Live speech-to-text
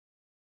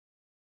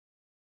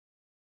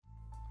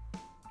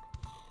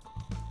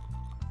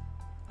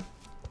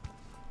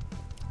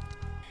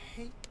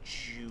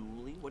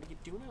Julie, what are you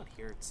doing out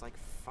here? It's like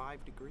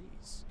 5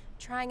 degrees.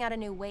 Trying out a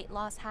new weight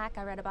loss hack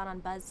I read about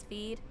on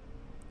BuzzFeed.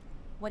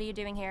 What are you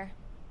doing here?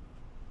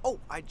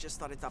 Oh, I just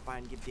thought I'd stop by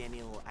and give Danny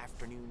a little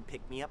afternoon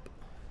pick-me-up.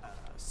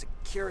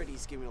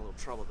 Security's giving me a little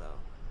trouble, though.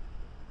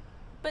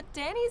 But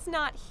Danny's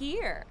not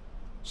here.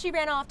 She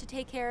ran off to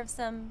take care of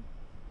some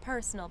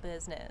personal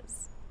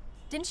business.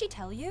 Didn't she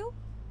tell you?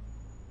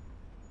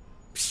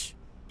 Psh,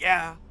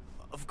 yeah,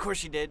 of course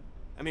she did.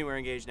 I mean, we're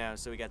engaged now,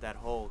 so we got that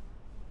whole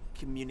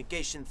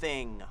communication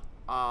thing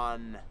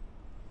on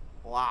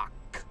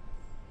lock.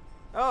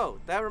 Oh,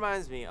 that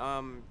reminds me.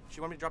 She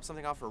wanted me to drop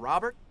something off for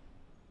Robert?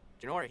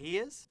 Do you know where he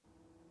is?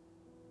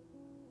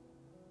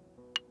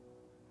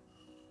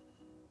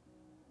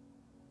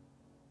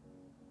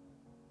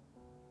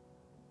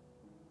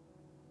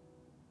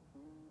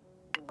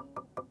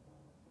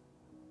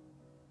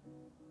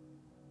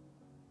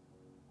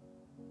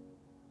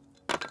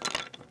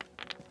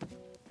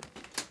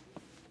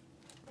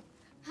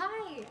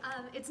 Hi,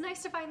 it's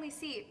nice to finally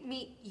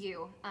meet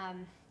you.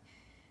 I'm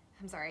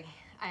sorry,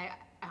 I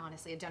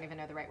honestly don't even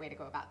know the right way to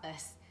go about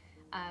this.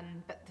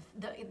 But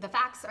the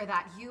facts are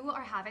that you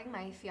are having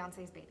my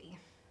fiance's baby.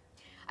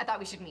 I thought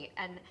we should meet,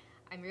 and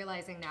I'm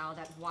realizing now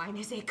that wine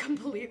is a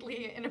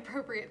completely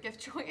inappropriate gift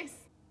choice.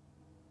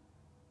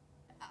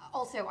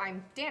 Also,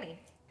 I'm Danny.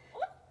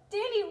 Oh,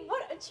 Danny,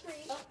 what a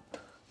treat.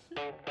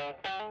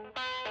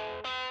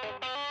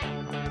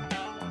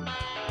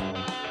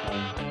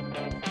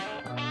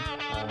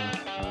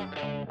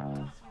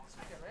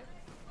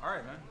 All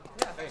right, man.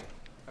 Yeah. Hey,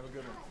 have a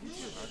good one. You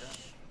too. Okay.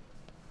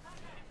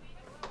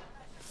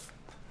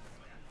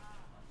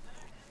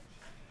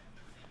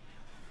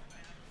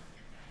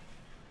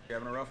 You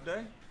having a rough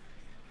day?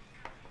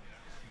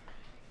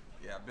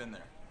 Yeah, I've been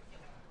there.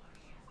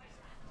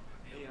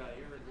 Hey,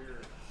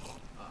 you're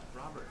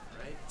Robert,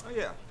 right? Oh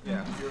yeah,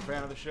 yeah. You're a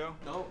fan of the show?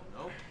 No.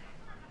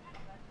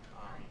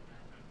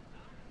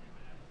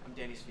 I'm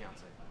Danny's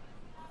fiance.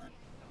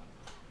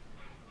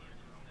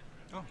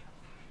 Oh.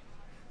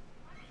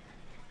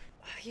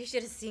 You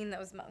should have seen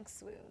those monks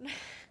swoon.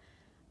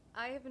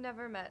 I have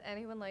never met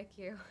anyone like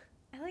you.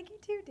 I like you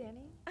too,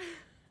 Danny.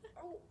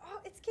 Oh,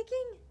 it's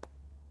kicking.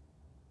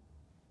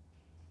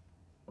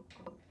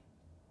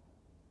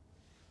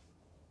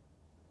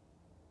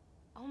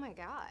 Oh my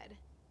god.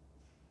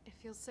 It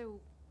feels so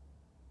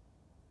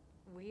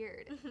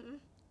weird.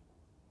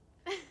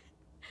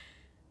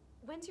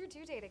 When's your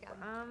due date again?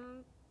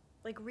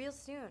 Like real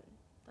soon.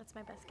 That's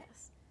my best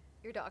guess.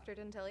 Your doctor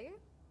didn't tell you?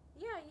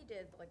 Yeah, he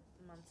did like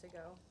months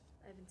ago.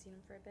 I haven't seen him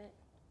for a bit.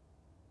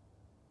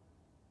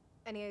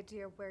 Any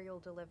idea where you'll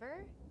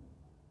deliver?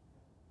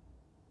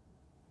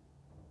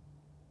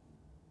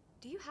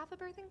 Do you have a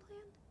birthing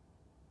plan?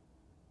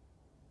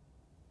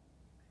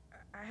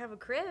 I have a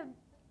crib.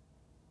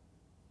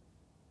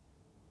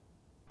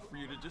 For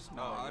you to just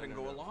nod and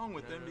go along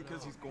with him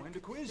because he's going to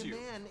quiz you.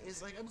 The man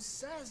is like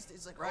obsessed.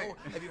 It's like, Right.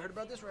 oh, have you heard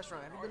about this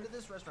restaurant? Have you been to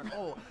this restaurant?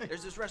 Oh,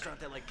 there's this restaurant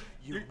that like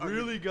you Oh,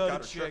 really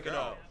gotta check it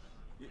out.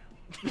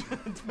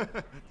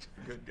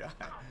 Good guy.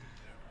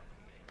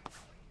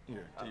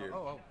 Here, to you. Oh.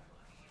 All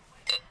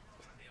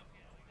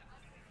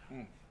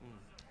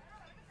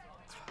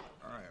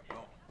right,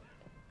 well.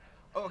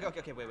 Oh,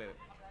 okay, wait. You're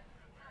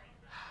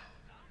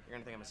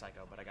gonna think I'm a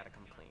psycho, but I gotta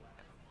come clean.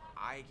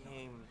 I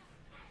came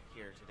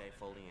here today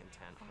fully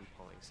intent on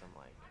pulling some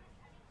like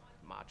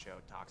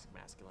macho toxic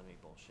masculinity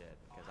bullshit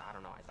because I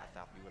don't know, I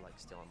thought you were like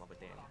still in love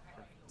with Danny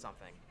or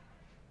something.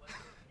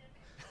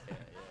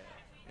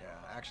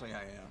 Yeah, actually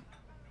I am.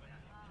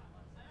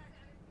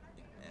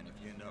 And if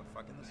you end up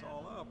fucking this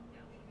all up,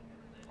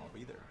 I'll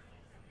be there.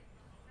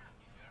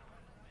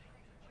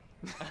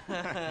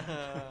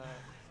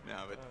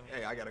 No, but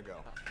hey, I gotta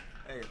go.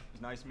 Hey,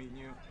 it's nice meeting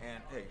you.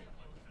 And hey,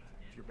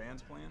 if your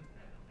band's playing,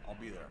 I'll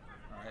be there.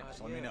 All right,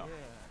 just let me know.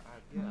 I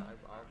will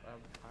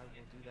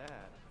do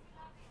that.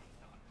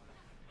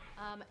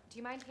 Do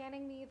you mind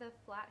handing me the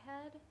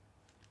flathead?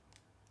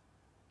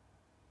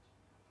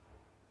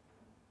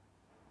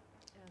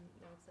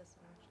 No, it's this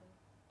one actually.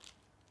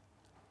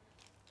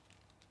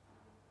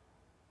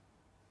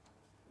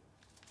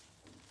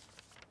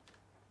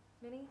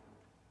 Minnie?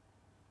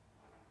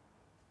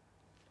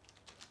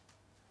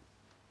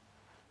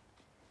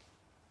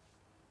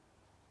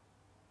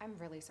 I'm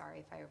really sorry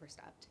if I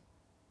overstepped.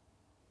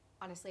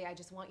 Honestly, I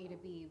just want you to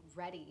be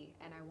ready,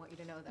 and I want you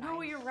to know that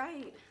No, you're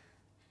right.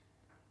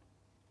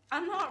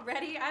 I'm not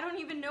ready. I don't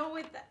even know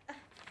what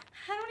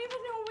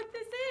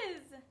this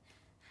is.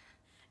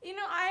 You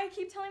know, I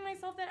keep telling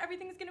myself that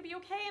everything's gonna be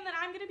okay and that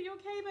I'm gonna be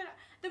okay, but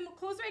the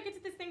closer I get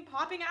to this thing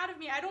popping out of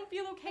me, I don't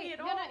feel okay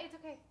at all. No, it's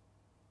okay.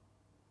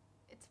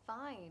 It's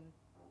fine.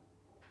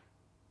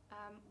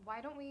 Why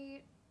don't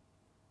we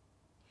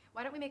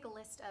make a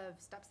list of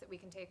steps that we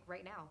can take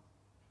right now?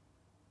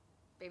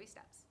 Baby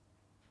steps.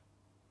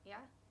 Yeah?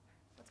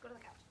 Let's go to the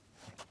couch.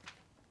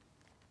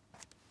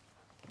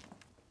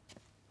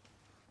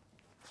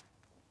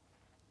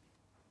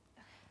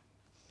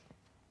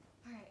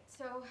 All right,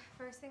 so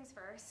first things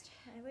first.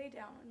 I lay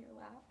down on your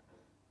lap.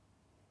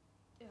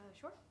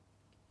 Sure.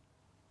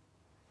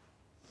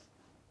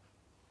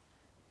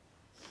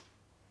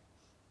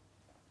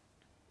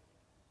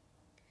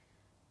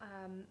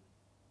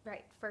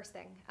 Right, first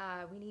thing,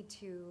 we need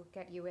to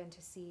get you in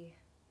to see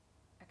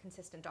a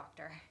consistent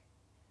doctor.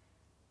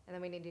 And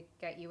then we need to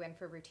get you in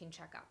for routine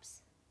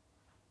checkups.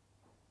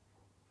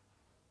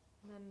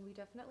 And then we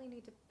definitely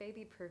need to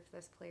baby-proof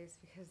this place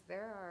because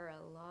there are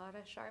a lot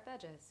of sharp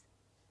edges.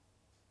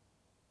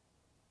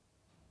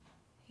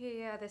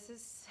 Yeah,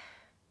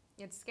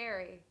 it's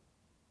scary.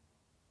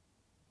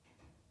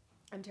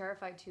 I'm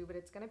terrified too, but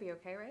it's gonna be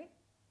okay, right?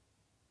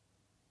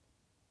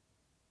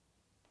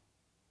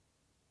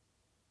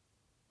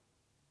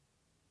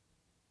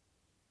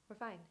 We're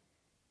fine.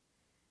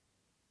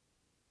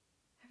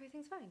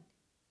 Everything's fine.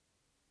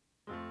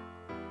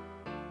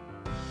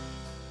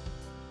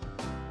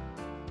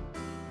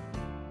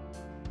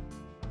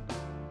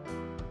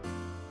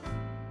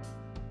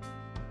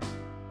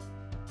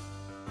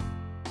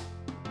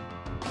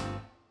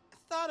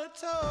 Thought I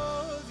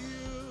told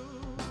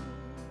you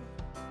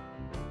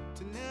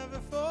to never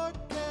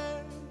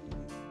forget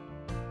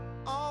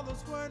all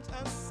those words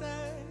I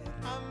said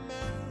I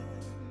meant.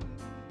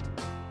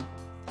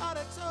 Thought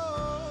I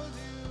told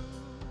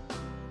you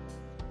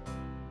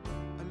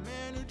a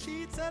man who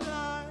cheats and lies